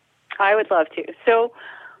 I would love to. So,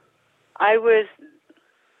 I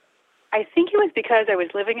think it was because I was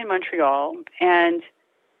living in Montreal, and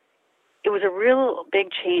it was a real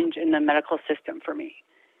big change in the medical system for me.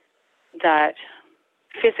 That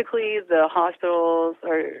physically the hospitals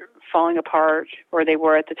are falling apart, or they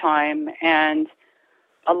were at the time, and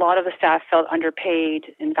a lot of the staff felt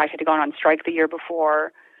underpaid. In fact, had gone on strike the year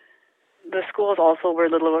before. The schools also were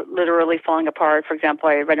literally falling apart. For example,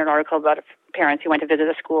 I read an article about parents who went to visit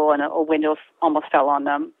a school and a window almost fell on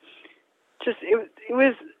them. It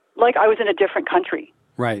was like I was in a different country.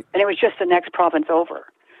 Right. And it was just the next province over.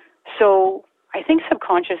 So I think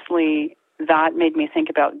subconsciously that made me think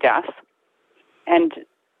about death. And,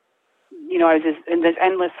 I was in this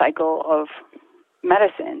endless cycle of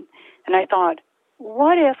medicine. And I thought,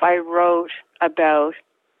 what if I wrote about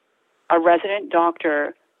a resident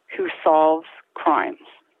doctor who solves crimes?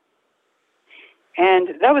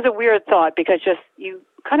 And that was a weird thought, because you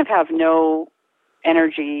kind of have no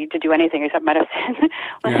energy to do anything except medicine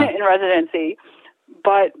in residency.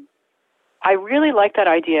 But I really liked that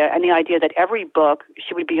idea, and the idea that every book,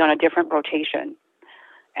 she would be on a different rotation,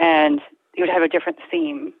 and it would have a different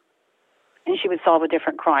theme, and she would solve a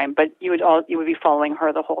different crime, but you would be following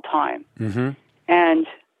her the whole time. Mm-hmm. And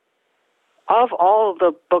of all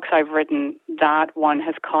the books I've written, that one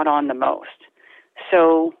has caught on the most.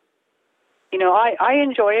 So, I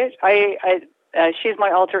enjoy it. She's my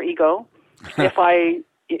alter ego. I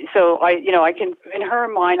can, in her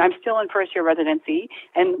mind, I'm still in first year residency,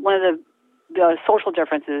 and one of the social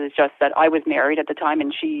differences is just that I was married at the time,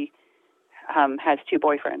 and she has two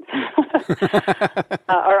boyfriends,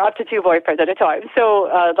 or up to two boyfriends at a time.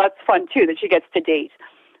 So that's fun too, that she gets to date.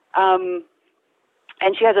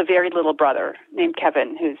 And she has a very little brother named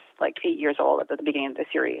Kevin, who's like 8 years old at the beginning of the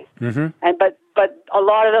series. Mm-hmm. And but a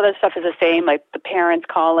lot of the other stuff is the same, like the parents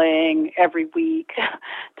calling every week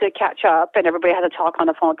to catch up, and everybody has to talk on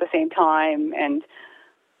the phone at the same time. And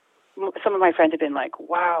some of my friends have been like,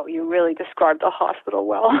 "Wow, you really described the hospital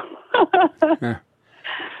well." Yeah.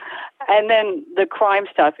 And then the crime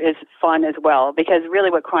stuff is fun as well, because really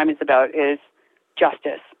what crime is about is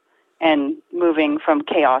justice and moving from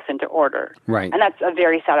chaos into order. Right. And that's a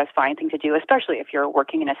very satisfying thing to do, especially if you're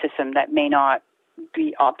working in a system that may not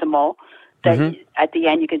be optimal, that at the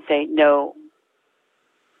end you can say, no,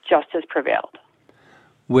 justice prevailed.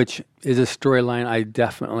 Which is a storyline I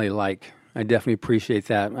definitely like. I definitely appreciate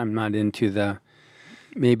that. I'm not into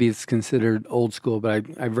maybe it's considered old school, but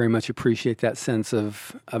I very much appreciate that sense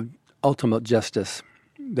of ultimate justice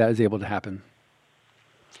that is able to happen.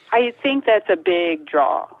 I think that's a big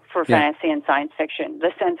draw for fantasy and science fiction,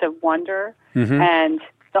 the sense of wonder and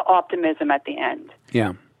the optimism at the end.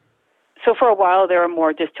 Yeah. So for a while there were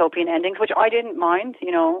more dystopian endings, which I didn't mind.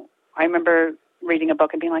 I remember reading a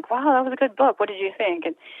book and being like, wow, that was a good book. What did you think?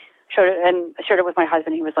 And shared it with my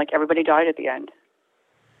husband. He was like, everybody died at the end.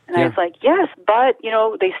 And I was like, yes, but,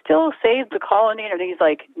 they still saved the colony and everything. He's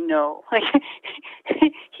like, no. Like,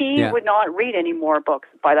 he would not read any more books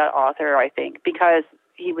by that author, I think, because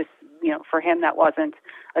he was, for him that wasn't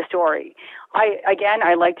a story.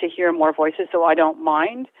 I like to hear more voices, so I don't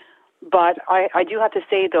mind. But I do have to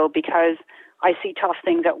say, though, because I see tough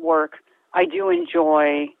things at work, I do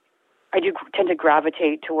tend to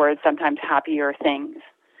gravitate towards sometimes happier things.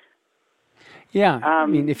 Yeah, I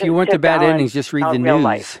mean, if you want the bad endings, just read the news.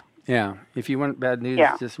 Life. Yeah, if you want bad news,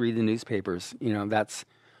 just read the newspapers.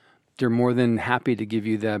 They're more than happy to give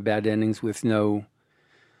you the bad endings with no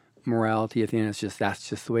morality at the end. That's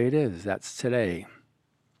just the way it is. That's today.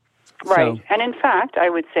 Right, and in fact, I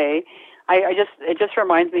would say, it just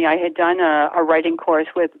reminds me, I had done a writing course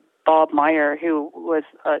with Bob Meyer, who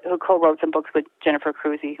co-wrote some books with Jennifer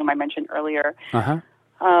Cruzy, whom I mentioned earlier,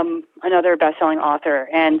 another best-selling author,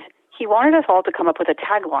 and he wanted us all to come up with a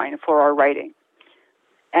tagline for our writing.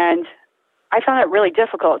 And I found it really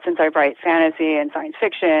difficult, since I write fantasy and science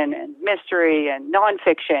fiction and mystery and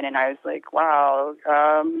nonfiction, and I was like, wow,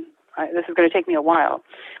 this is going to take me a while.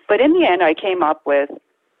 But in the end, I came up with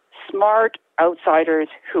smart outsiders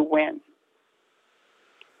who win.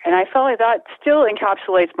 And I felt like that still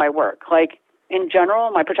encapsulates my work. Like, in general,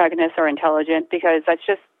 my protagonists are intelligent, because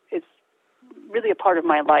it's really a part of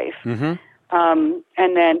my life. Mm-hmm.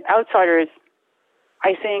 And then outsiders,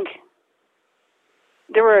 I think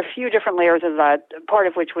there were a few different layers of that, part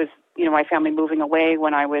of which was, my family moving away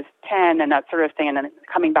when I was 10 and that sort of thing, and then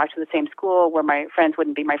coming back to the same school where my friends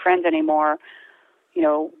wouldn't be my friends anymore.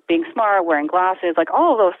 being smart, wearing glasses, like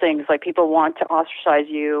all of those things, like people want to ostracize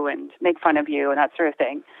you and make fun of you and that sort of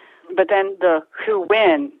thing. But then the who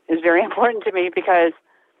win is very important to me because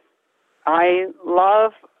I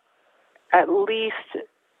love at least,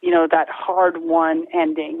 that hard-won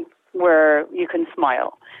ending where you can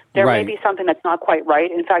smile. There Right. may be something that's not quite right.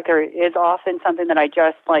 In fact, there is often something that I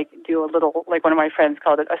just do a little, like one of my friends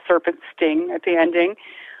called it a serpent sting at the ending.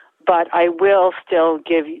 But I will still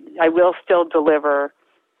deliver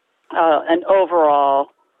an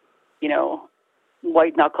overall,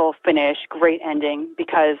 white knuckle finish, great ending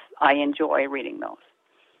because I enjoy reading those.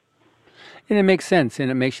 And it makes sense, and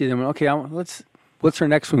it makes you then, okay, what's our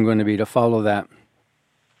next one going to be to follow that?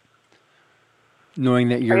 Knowing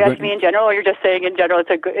that you're... Are you asking me in general, or you're just saying in general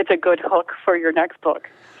it's a good hook for your next book?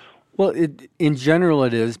 Well, in general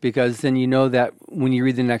it is, because then you know that when you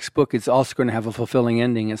read the next book, it's also going to have a fulfilling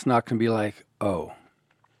ending. It's not going to be like, oh,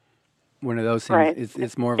 one of those things. Right.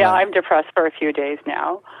 It's more of Yeah, I'm depressed for a few days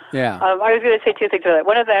now. Yeah. I was going to say two things about that.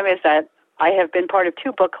 One of them is that I have been part of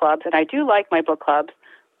 2 book clubs, and I do like my book clubs,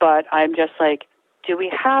 but I'm just like, do we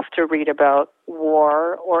have to read about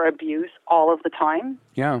war or abuse all of the time?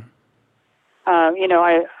 Yeah.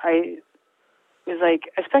 I was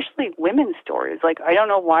like, especially women's stories. Like, I don't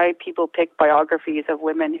know why people pick biographies of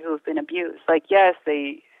women who have been abused. Like, yes,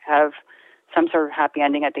 they have some sort of happy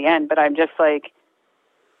ending at the end, but I'm just like,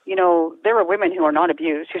 there are women who are not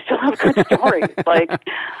abused who still have good stories. Like,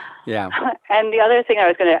 yeah. And the other thing I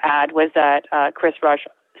was going to add was that Chris Rush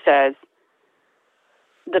says,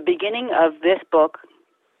 the beginning of this book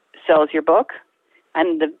sells your book,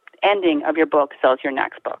 and the ending of your book sells your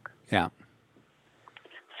next book. Yeah.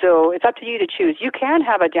 So it's up to you to choose. You can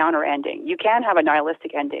have a downer ending. You can have a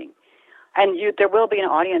nihilistic ending. And there will be an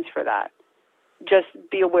audience for that. Just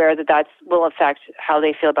be aware that will affect how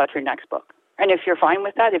they feel about your next book. And if you're fine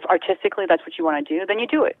with that, if artistically that's what you want to do, then you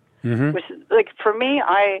do it. Mm-hmm. Which, for me,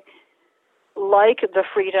 I like the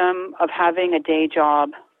freedom of having a day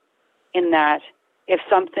job in that if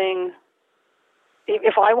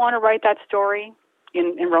I want to write that story,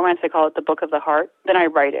 in romance they call it the book of the heart, then I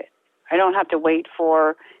write it. I don't have to wait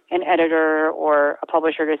for an editor or a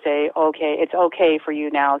publisher to say, okay, it's okay for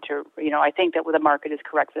you now to, I think that the market is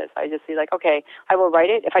correct for this. I just say okay, I will write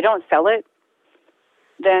it. If I don't sell it,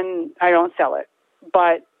 then I don't sell it.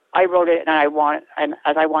 But I wrote it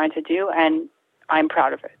as I wanted to do, and I'm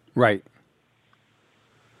proud of it. Right.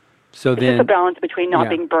 So it's just a balance between not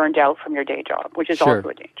being burned out from your day job, which is also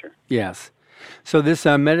a danger. Yes. So this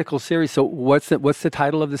medical series, so what's the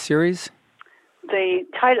title of the series?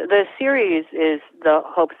 The series is the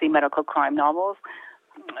Hope C medical crime novels.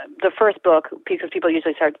 The first book, because people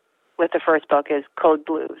usually start with the first book, is Code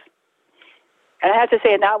Blues. And I have to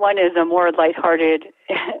say, that one is a more lighthearted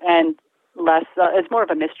and less, it's more of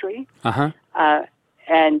a mystery. Uh-huh.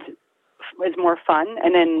 And it's more fun.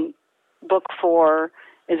 And then book 4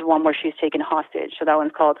 is one where she's taken hostage. So that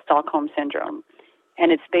one's called Stockholm Syndrome.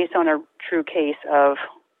 And it's based on a true case of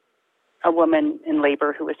a woman in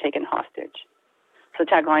labor who was taken hostage. So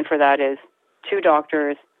the tagline for that is 2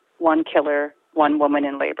 doctors, 1 killer, 1 woman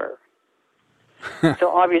in labor. So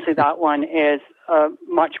obviously that one is a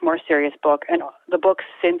much more serious book. And the books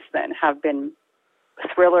since then have been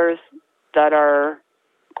thrillers that are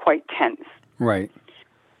quite tense. Right.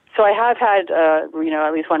 So I have had,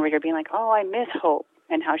 at least one reader being like, oh, I miss Hope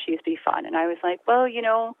and how she used to be fun. And I was like, well,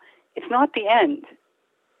 it's not the end.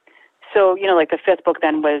 So, the 5th book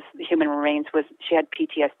then was The Human Remains, she had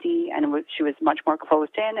PTSD and she was much more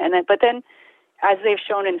closed in. But then, as they've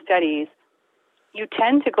shown in studies, you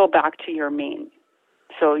tend to go back to your mean,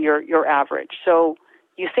 so your average. So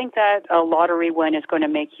you think that a lottery win is going to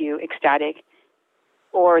make you ecstatic,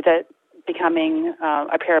 or that becoming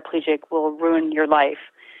a paraplegic will ruin your life.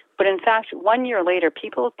 But in fact, 1 year later,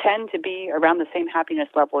 people tend to be around the same happiness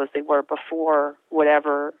level as they were before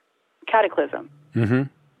whatever cataclysm. Mm-hmm.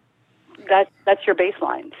 That's your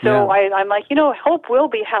baseline. So I'm like, Hope will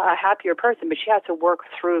be a happier person, but she has to work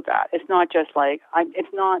through that. It's not just like,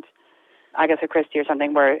 it's not Agatha Christie or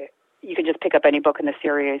something where you can just pick up any book in the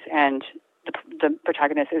series and the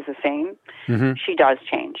protagonist is the same. Mm-hmm. She does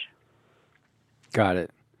change. Got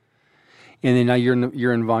it. And then now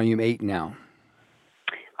you're in volume 8 now.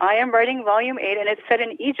 I am writing volume 8, and it's set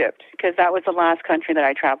in Egypt because that was the last country that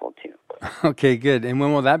I traveled to. Okay, good. And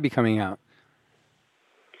when will that be coming out?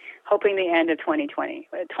 Hoping the end of 2020.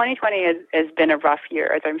 2020 has been a rough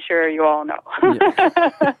year, as I'm sure you all know.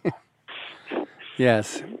 Yeah.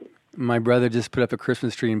 Yes. My brother just put up a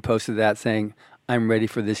Christmas tree and posted that saying, I'm ready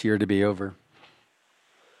for this year to be over.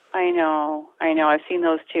 I know. I've seen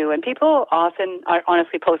those too. And people often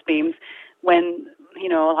honestly post memes when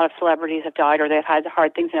a lot of celebrities have died or they've had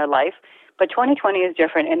hard things in their life. But 2020 is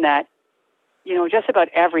different in that, just about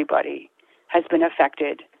everybody has been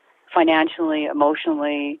affected financially,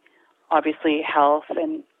 emotionally, obviously health,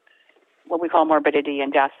 and what we call morbidity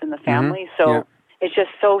and deaths in the family. So it's just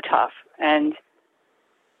so tough. And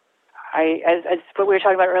as what we were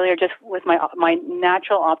talking about earlier, just with my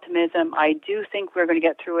natural optimism, I do think we're going to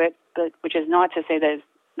get through it, but which is not to say that it's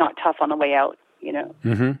not tough on the way out,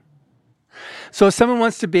 Mm-hmm. So if someone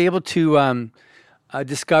wants to be able to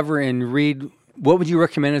discover and read, what would you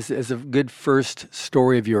recommend as a good first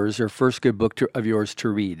story of yours or first good book of yours to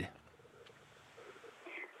read?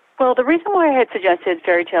 Well, the reason why I had suggested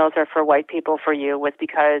Fairy Tales Are for White People for you was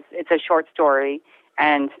because it's a short story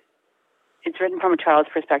and it's written from a child's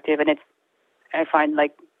perspective, and I find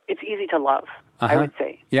it's easy to love, I would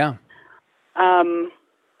say. Yeah.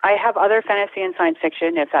 I have other fantasy and science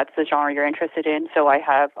fiction, if that's the genre you're interested in. So I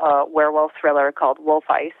have a werewolf thriller called Wolf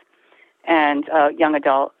Ice and a young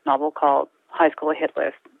adult novel called High School Hit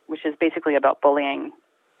List, which is basically about bullying,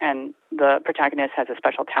 and the protagonist has a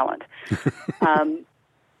special talent.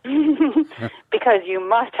 Because you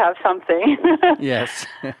must have something. Yes.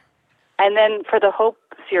 And then for the Hope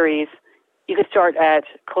series, you could start at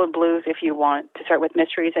Code Blues if you want to start with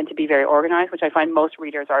mysteries and to be very organized, which I find most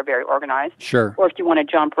readers are very organized. Sure. Or if you want to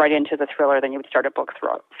jump right into the thriller, then you would start at book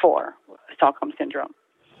 4, Stockholm Syndrome.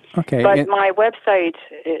 Okay. But my website,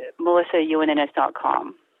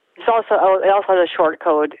 melissauninnes.com. It also has a short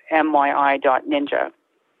code, myi.ninja.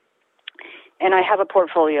 And I have a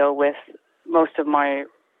portfolio with most of my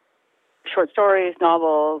short stories,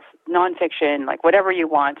 novels, nonfiction, whatever you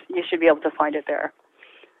want. You should be able to find it there.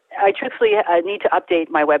 I truthfully need to update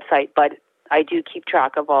my website, but I do keep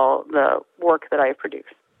track of all the work that I've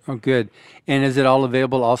produced. Oh, good. And is it all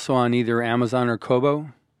available also on either Amazon or Kobo?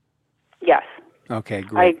 Yes. Okay,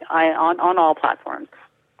 great. On all platforms.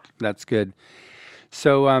 That's good.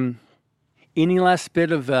 So any last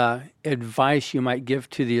bit of advice you might give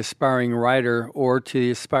to the aspiring writer or to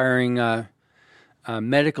the aspiring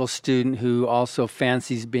medical student who also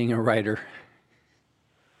fancies being a writer?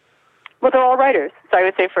 Well, they're all writers, so I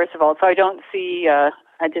would say, first of all, so I don't see a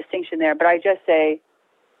distinction there, but I just say,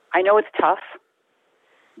 I know it's tough,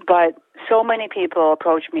 but so many people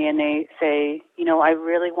approach me and they say, I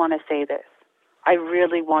really want to say this. I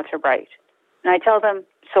really want to write. And I tell them,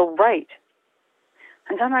 so write.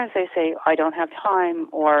 And sometimes they say, I don't have time,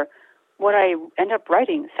 or what I end up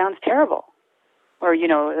writing sounds terrible. Or,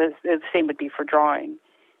 the same would be for drawing.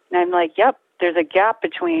 And I'm like, yep, there's a gap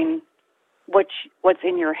between what's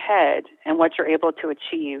in your head and what you're able to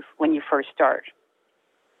achieve when you first start.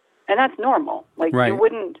 And that's normal. Right. You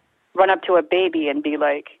wouldn't run up to a baby and be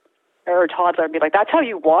like, or a toddler and be like, that's how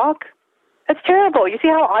you walk? That's terrible. You see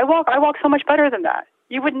how I walk? I walk so much better than that.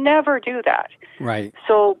 You would never do that. Right.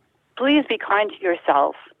 So please be kind to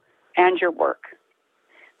yourself and your work.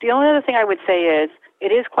 The only other thing I would say is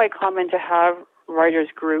it is quite common to have writers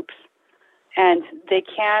groups, and they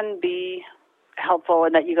can be helpful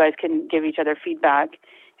in that you guys can give each other feedback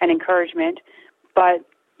and encouragement, but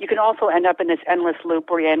you can also end up in this endless loop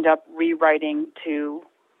where you end up rewriting to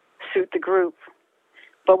suit the group.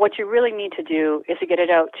 But what you really need to do is to get it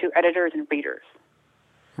out to editors and readers.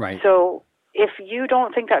 Right. So if you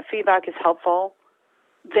don't think that feedback is helpful,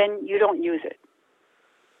 then you don't use it.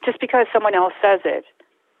 Just because someone else says it,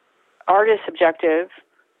 art is subjective,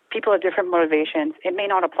 people have different motivations, it may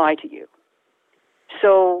not apply to you.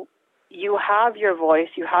 So you have your voice,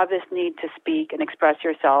 you have this need to speak and express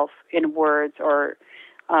yourself in words or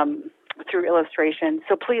through illustration,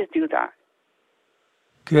 so please do that.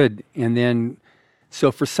 Good. And then,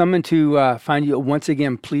 so for someone to find you, once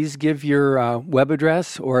again, please give your web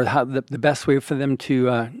address or how the best way for them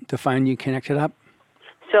to find you, connect it up.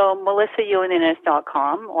 So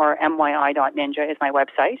melissauninnes.com or myi.ninja is my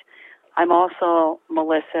website. I'm also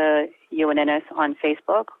Melissa Ioannidis on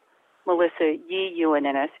Facebook. Melissa Yi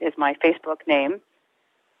Ioannidis is my Facebook name.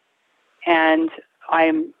 And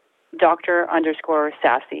I'm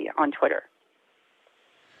Dr._Sassy on Twitter.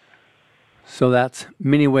 So that's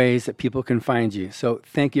many ways that people can find you. So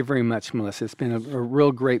thank you very much, Melissa. It's been a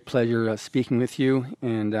real great pleasure speaking with you.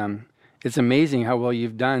 And it's amazing how well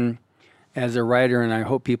you've done as a writer, and I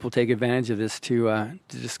hope people take advantage of this to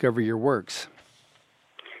discover your works.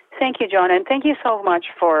 Thank you, John, and thank you so much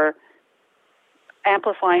for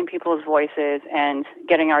amplifying people's voices and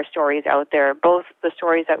getting our stories out there, both the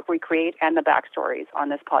stories that we create and the backstories on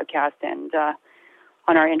this podcast and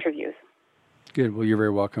on our interviews. Good. Well, you're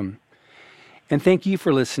very welcome. And thank you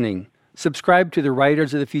for listening. Subscribe to the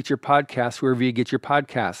Writers of the Future podcast wherever you get your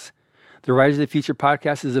podcasts. The Writers of the Future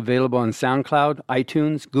podcast is available on SoundCloud,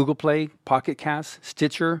 iTunes, Google Play, Pocket Casts,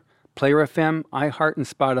 Stitcher, Player FM, iHeart, and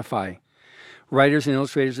Spotify. Writers and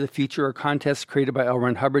Illustrators of the Future are contests created by L.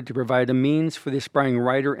 Ron Hubbard to provide a means for the aspiring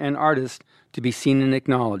writer and artist to be seen and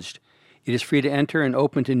acknowledged. It is free to enter and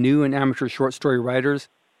open to new and amateur short story writers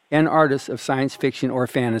and artists of science fiction or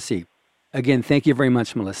fantasy. Again, thank you very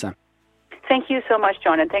much, Melissa. Thank you so much,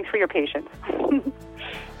 John, and thanks for your patience.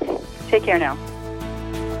 Take care now.